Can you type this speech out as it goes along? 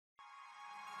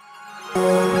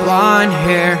Blonde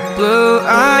hair, blue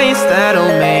eyes,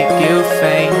 that'll make you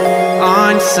faint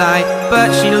on sight.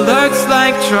 But she looks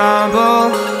like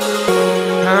trouble.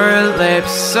 Her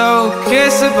lips so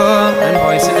kissable and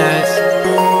poisonous.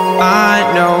 I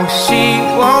know she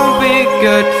won't be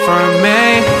good for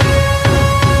me,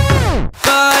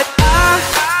 but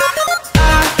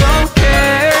I don't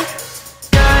care,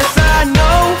 'cause I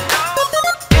know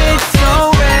it's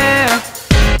so rare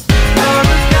for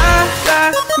a guy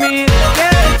like me to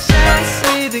get a chance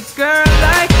with a girl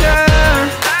like